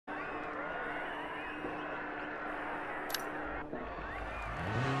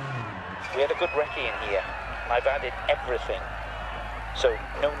We had a good recce in here. I've added everything. So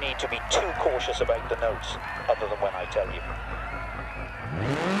no need to be too cautious about the notes, other than when I tell you.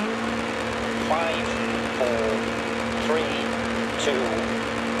 5, 4, 3, 2,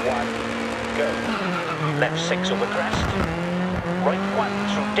 1, go. Left 6 over crest. Right 1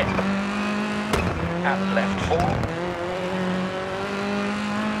 through dip. And left 4.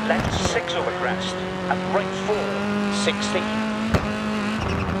 Left 6 over crest. And right 4, 60.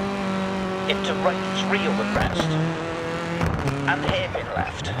 Into right 3 over crest. And hairpin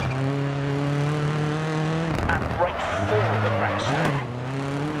left. And right 4 over crest.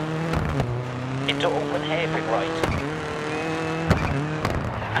 Into open hairpin right.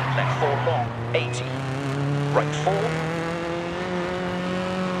 And left 4 long, 80. Right 4.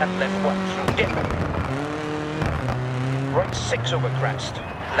 And left 1 through dip. Right 6 over crest.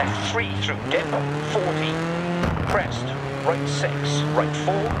 Left 3 through dip, 40. Crest. Right 6, right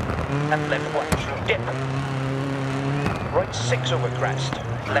 4. And left 1 through dip. Right 6 over crest,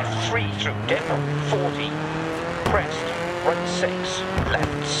 left 3 through dip, 40, crest, right 6,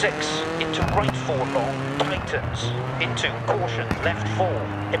 left 6, into right 4 long, tightens, into caution, left 4,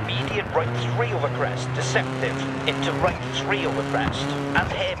 immediate right 3 over crest, deceptive, into right 3 over crest,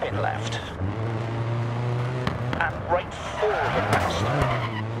 and hairpin left, and right 4 over crest,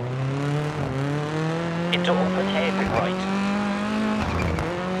 into open hairpin right,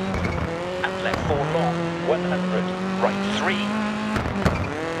 and left 4 long, 100. Right 3,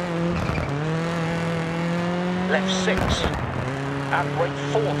 left 6, and right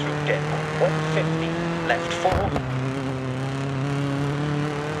 4 through dip, 150, left 4,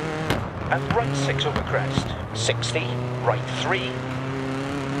 and right 6 over crest, 60, right 3,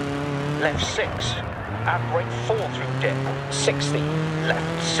 left 6, and right 4 through dip, 60,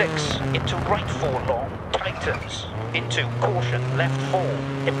 left 6, into right 4 long, tightens, into caution, left 4,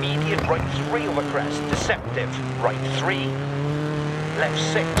 immediate right 3 over crest, deceptive, right 3, left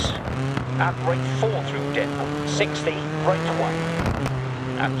 6, and right 4 through dip, 60, right 1,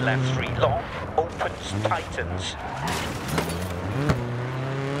 and left 3 long, opens, tightens,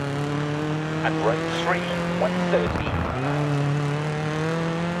 and right 3, 130,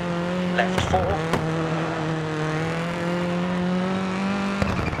 left 4,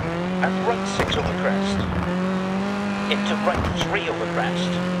 and right 6 over crest, into right 3 over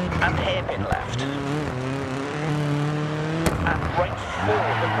crest, and hairpin left, and right 4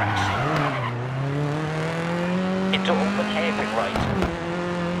 over crest, into open hairpin right,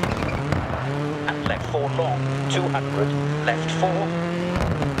 and left 4 long, 200, left 4,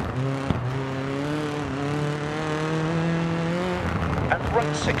 and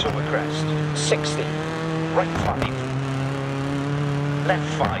right 6 over crest, 60, right 5, left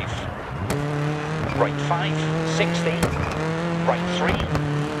 5, right 5, 60, right 3,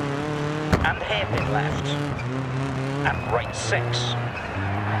 and hairpin left, and right 6,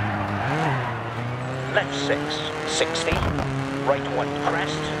 left 6, 60, right 1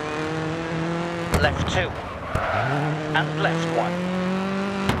 crest, left 2, and left 1,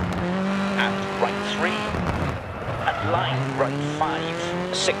 and right 3, and line right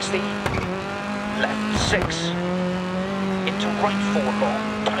 5, 60, left 6, into right 4 long,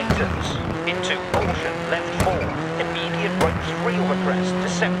 tightens, into caution, left 4, immediate right 3 over crest,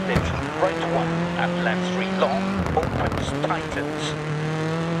 deceptive, right 1, and left 3 long, opens, tightens,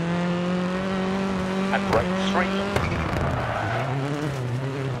 and right 3,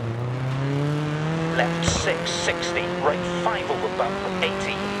 left 6, 60, right 5 over bump,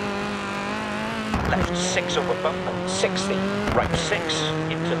 80, left 6 over bump, 60, right 6,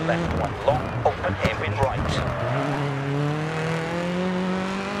 into left 1 long, open hairpin right,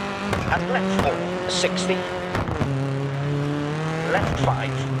 and left 4, 60, left 5,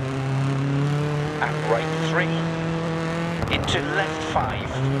 and right 3, into left 5,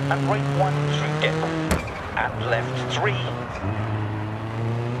 and right 1 through dip, and left 3,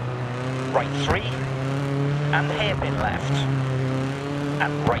 right 3, and hairpin left,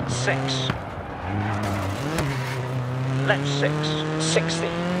 and right 6, left 6, 60,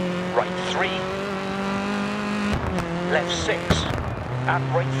 right 3, left 6, and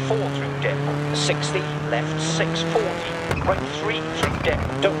right 4 through dip, 60, left 6, 40, right 3 through dip,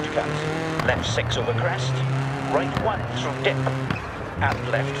 don't cut, left 6 over crest, right 1 through dip, and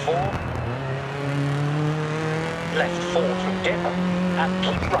left 4, left 4 through dip, and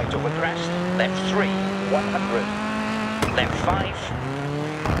keep right over crest, left 3, 100, left 5,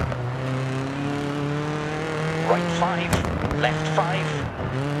 right 5, left 5,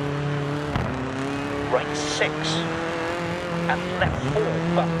 right 6, and left 4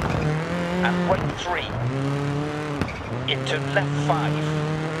 bump, and right 3, into left 5,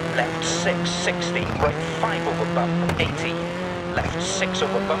 left 6, 60, right 5 over bump, 80, left 6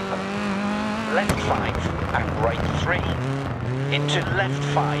 over bump, left 5 and right 3, into left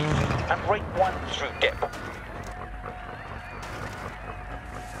 5 and right 1 through dip.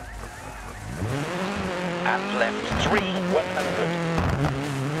 And left 3,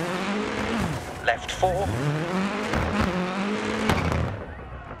 100. Left 4.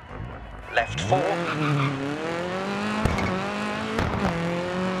 Left 4.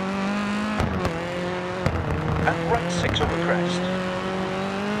 And right 6 over crest.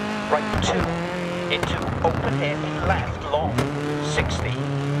 Right 2. Into open heavy left long, 60.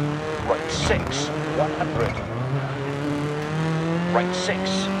 Right 6, 100. Right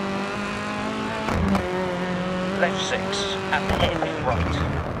 6. Left 6 and heavy right.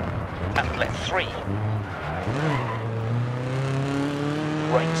 And left 3.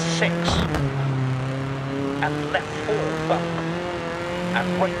 Right 6. And left 4 bump. And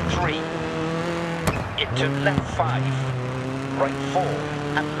right 3. Into left 5. Right 4.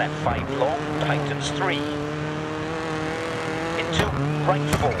 And left 5 long, tightens 3. Into right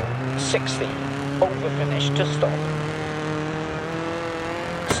 4, 60. Over finish to stop.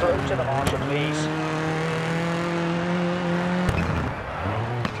 Slow to the marshal, please.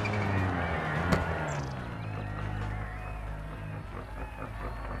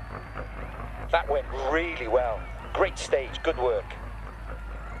 That went really well. Great stage, good work.